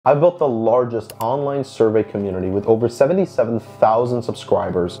I've built the largest online survey community with over 77,000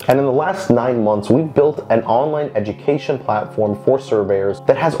 subscribers, and in the last 9 months, we've built an online education platform for surveyors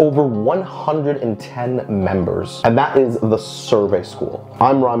that has over 110 members, and that is the Survey School.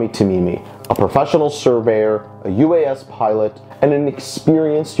 I'm Rami Tamimi, a professional surveyor, a UAS pilot, and an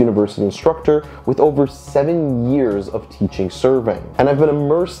experienced university instructor with over 7 years of teaching surveying. And I've been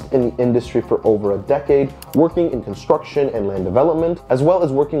immersed in the industry for over a decade, working in construction and land development, as well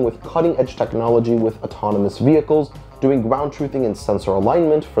as working with cutting-edge technology with autonomous vehicles, doing ground truthing and sensor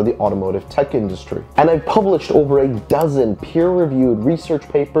alignment for the automotive tech industry. And I've published over a dozen peer-reviewed research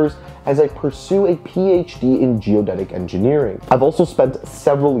papers as I pursue a PhD in geodetic engineering. I've also spent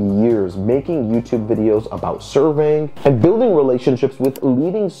several years making YouTube videos about surveying and building relationships with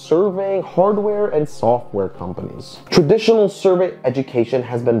leading surveying hardware and software companies. Traditional survey education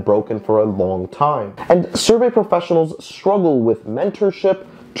has been broken for a long time, and survey professionals struggle with mentorship,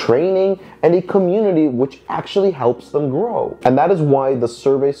 training, and a community which actually helps them grow. And that is why the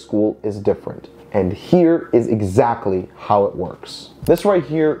Survey School is different. And here is exactly how it works. This right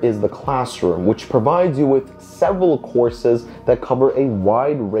here is the classroom, which provides you with several courses that cover a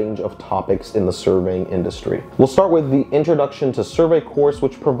wide range of topics in the surveying industry. We'll start with the Introduction to Survey course,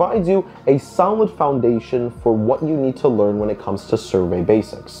 which provides you a solid foundation for what you need to learn when it comes to survey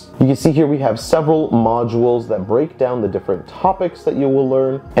basics. You can see here we have several modules that break down the different topics that you will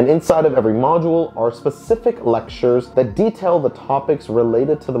learn, and inside of every module are specific lectures that detail the topics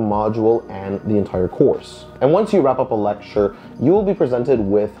related to the module and the entire course. And once you wrap up a lecture, you will be presented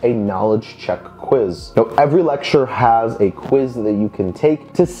with a knowledge check quiz. Now, every lecture has a quiz that you can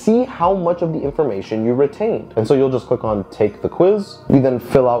take to see how much of the information you retained. And so you'll just click on Take the Quiz. You then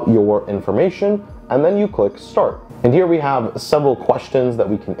fill out your information, and then you click Start. And here we have several questions that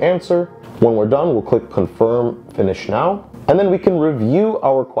we can answer. When we're done, we'll click Confirm, Finish Now. And then we can review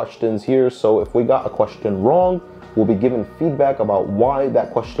our questions here. So if we got a question wrong, we'll be given feedback about why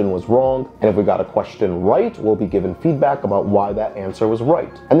that question was wrong. And if we got a question right, we'll be given feedback about why that answer was right.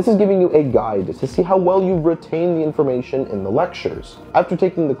 And this is giving you a guide to see how well you've retained the information in the lectures. After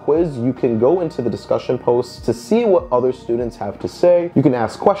taking the quiz, you can go into the discussion posts to see what other students have to say. You can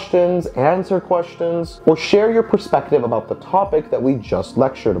ask questions, answer questions, or share your perspective about the topic that we just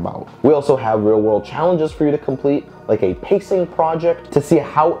lectured about. We also have real-world challenges for you to complete, like a pacing project to see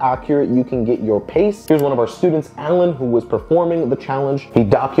how accurate you can get your pace. Here's one of our students, Alan, who was performing the challenge. He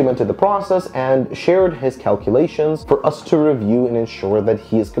documented the process and shared his calculations for us to review and ensure that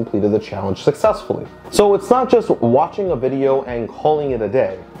he has completed the challenge successfully. So it's not just watching a video and calling it a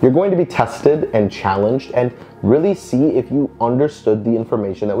day. You're going to be tested and challenged and really see if you understood the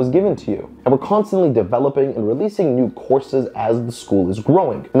information that was given to you. And we're constantly developing and releasing new courses as the school is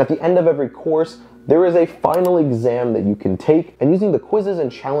growing. And at the end of every course, there is a final exam that you can take, and using the quizzes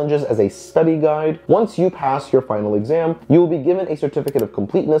and challenges as a study guide, once you pass your final exam, you will be given a certificate of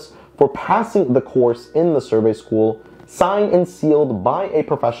completeness for passing the course in the Survey School, signed and sealed by a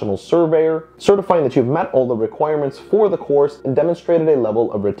professional surveyor, certifying that you've met all the requirements for the course and demonstrated a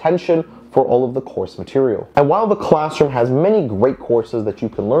level of retention for all of the course material. And while the classroom has many great courses that you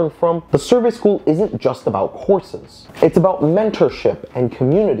can learn from, the Survey School isn't just about courses. It's about mentorship and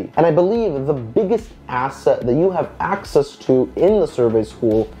community. And I believe the biggest asset that you have access to in the Survey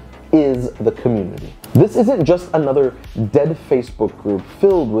School is the community. This isn't just another dead Facebook group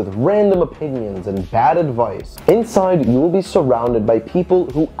filled with random opinions and bad advice. Inside, you will be surrounded by people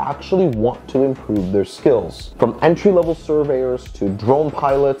who actually want to improve their skills. From entry-level surveyors to drone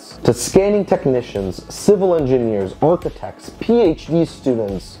pilots to scanning technicians, civil engineers, architects, PhD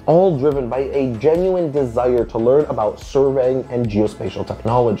students, all driven by a genuine desire to learn about surveying and geospatial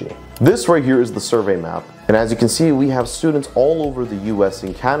technology. This right here is the survey map. And as you can see, we have students all over the US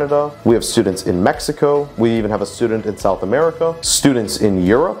and Canada. We have students in Mexico. We even have a student in South America, students in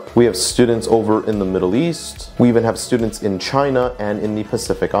Europe. We have students over in the Middle East. We even have students in China and in the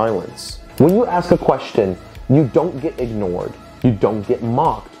Pacific Islands. When you ask a question, you don't get ignored, you don't get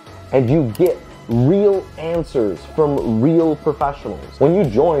mocked, and you get real answers from real professionals. When you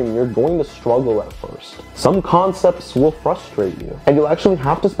join, you're going to struggle at first. Some concepts will frustrate you, and you'll actually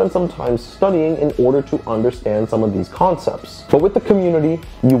have to spend some time studying in order to understand some of these concepts. But with the community,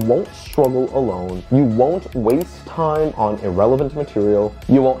 you won't struggle alone. You won't waste time on irrelevant material.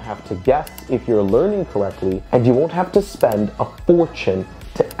 You won't have to guess if you're learning correctly, and you won't have to spend a fortune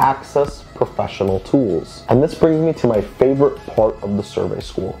to access professional tools. And this brings me to my favorite part of the Survey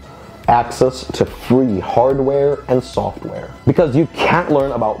School: access to free hardware and software. Because you can't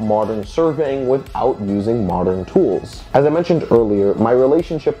learn about modern surveying without using modern tools. As I mentioned earlier, my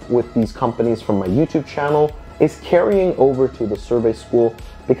relationship with these companies from my YouTube channel is carrying over to the survey school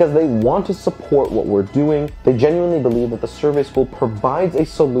because they want to support what we're doing. They genuinely believe that the survey school provides a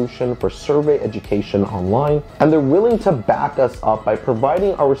solution for survey education online, and they're willing to back us up by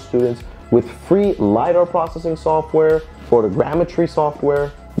providing our students with free LiDAR processing software, photogrammetry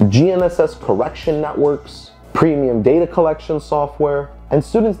software, GNSS correction networks, premium data collection software, and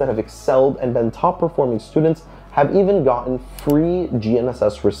students that have excelled and been top performing students have even gotten free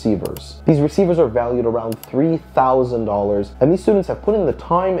GNSS receivers. These receivers are valued around $3,000, and these students have put in the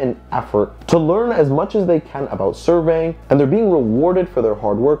time and effort to learn as much as they can about surveying, and they're being rewarded for their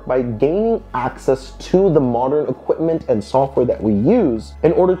hard work by gaining access to the modern equipment and software that we use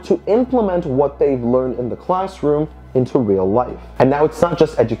in order to implement what they've learned in the classroom into real life. And now it's not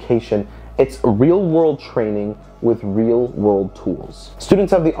just education, it's real-world training with real-world tools.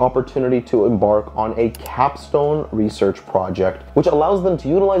 Students have the opportunity to embark on a capstone research project, which allows them to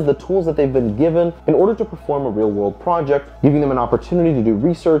utilize the tools that they've been given in order to perform a real-world project, giving them an opportunity to do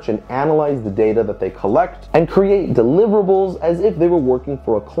research and analyze the data that they collect and create deliverables as if they were working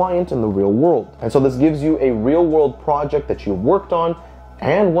for a client in the real world. And so this gives you a real-world project that you worked on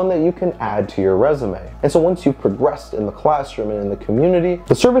and one that you can add to your resume. And so once you've progressed in the classroom and in the community,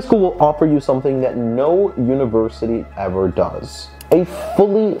 the survey school will offer you something that no university ever does: a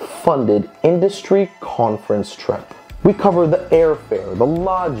fully funded industry conference trip. We cover the airfare, the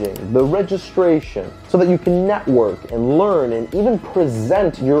lodging, the registration, so that you can network and learn and even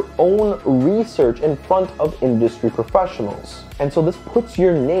present your own research in front of industry professionals. And so this puts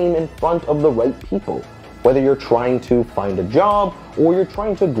your name in front of the right people, whether you're trying to find a job or you're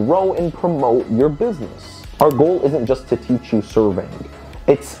trying to grow and promote your business. Our goal isn't just to teach you surveying,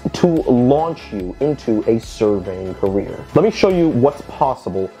 it's to launch you into a surveying career. Let me show you what's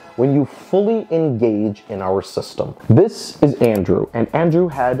possible when you fully engage in our system. This is Andrew, and Andrew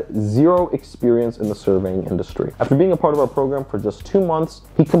had zero experience in the surveying industry. After being a part of our program for just 2 months,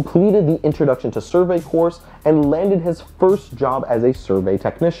 he completed the Introduction to Survey course and landed his first job as a survey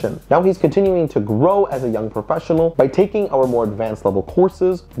technician. Now he's continuing to grow as a young professional by taking our more advanced level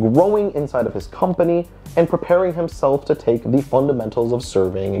courses, growing inside of his company, and preparing himself to take the Fundamentals of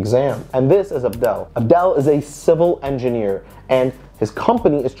Surveying exam. And this is Abdel. Abdel is a civil engineer, and his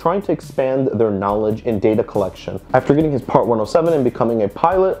company is trying to expand their knowledge in data collection. After getting his Part 107 and becoming a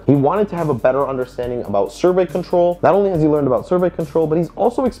pilot, he wanted to have a better understanding about survey control. Not only has he learned about survey control, but he's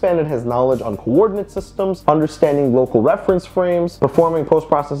also expanded his knowledge on coordinate systems, understanding local reference frames, performing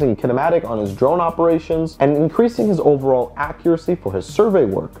post-processing kinematic on his drone operations, and increasing his overall accuracy for his survey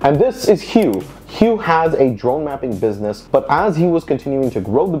work. And this is Hugh. Hugh has a drone mapping business, but as he was continuing to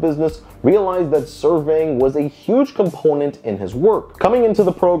grow the business, realized that surveying was a huge component in his work. Coming into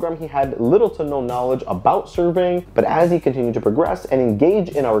the program, he had little to no knowledge about surveying, but as he continued to progress and engage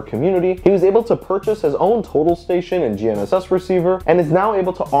in our community, he was able to purchase his own total station and GNSS receiver, and is now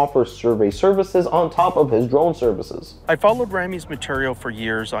able to offer survey services on top of his drone services. I followed Rami's material for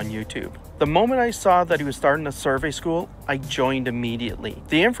years on YouTube. The moment I saw that he was starting a survey school, I joined immediately.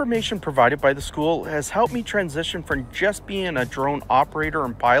 The information provided by the school has helped me transition from just being a drone operator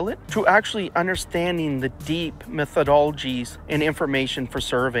and pilot to actually understanding the deep methodologies and information for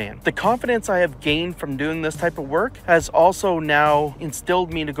surveying. The confidence I have gained from doing this type of work has also now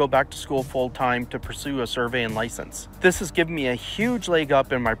instilled me to go back to school full-time to pursue a surveying license. This has given me a huge leg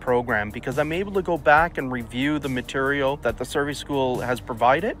up in my program because I'm able to go back and review the material that the survey school has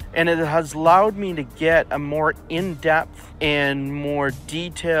provided, and it has allowed me to get a more in-depth and more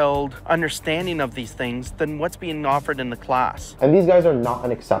detailed understanding of these things than what's being offered in the class. And these guys are not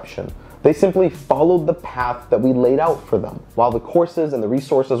an exception. They simply followed the path that we laid out for them. While the courses and the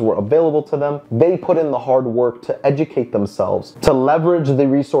resources were available to them, they put in the hard work to educate themselves, to leverage the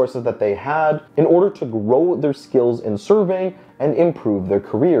resources that they had in order to grow their skills in surveying and improve their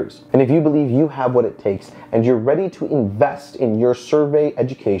careers. And if you believe you have what it takes and you're ready to invest in your survey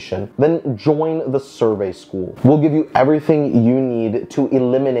education, then join the survey school. We'll give you everything you need to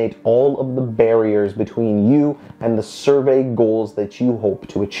eliminate all of the barriers between you and the survey goals that you hope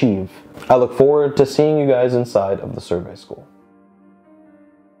to achieve. I look forward to seeing you guys inside of the survey school.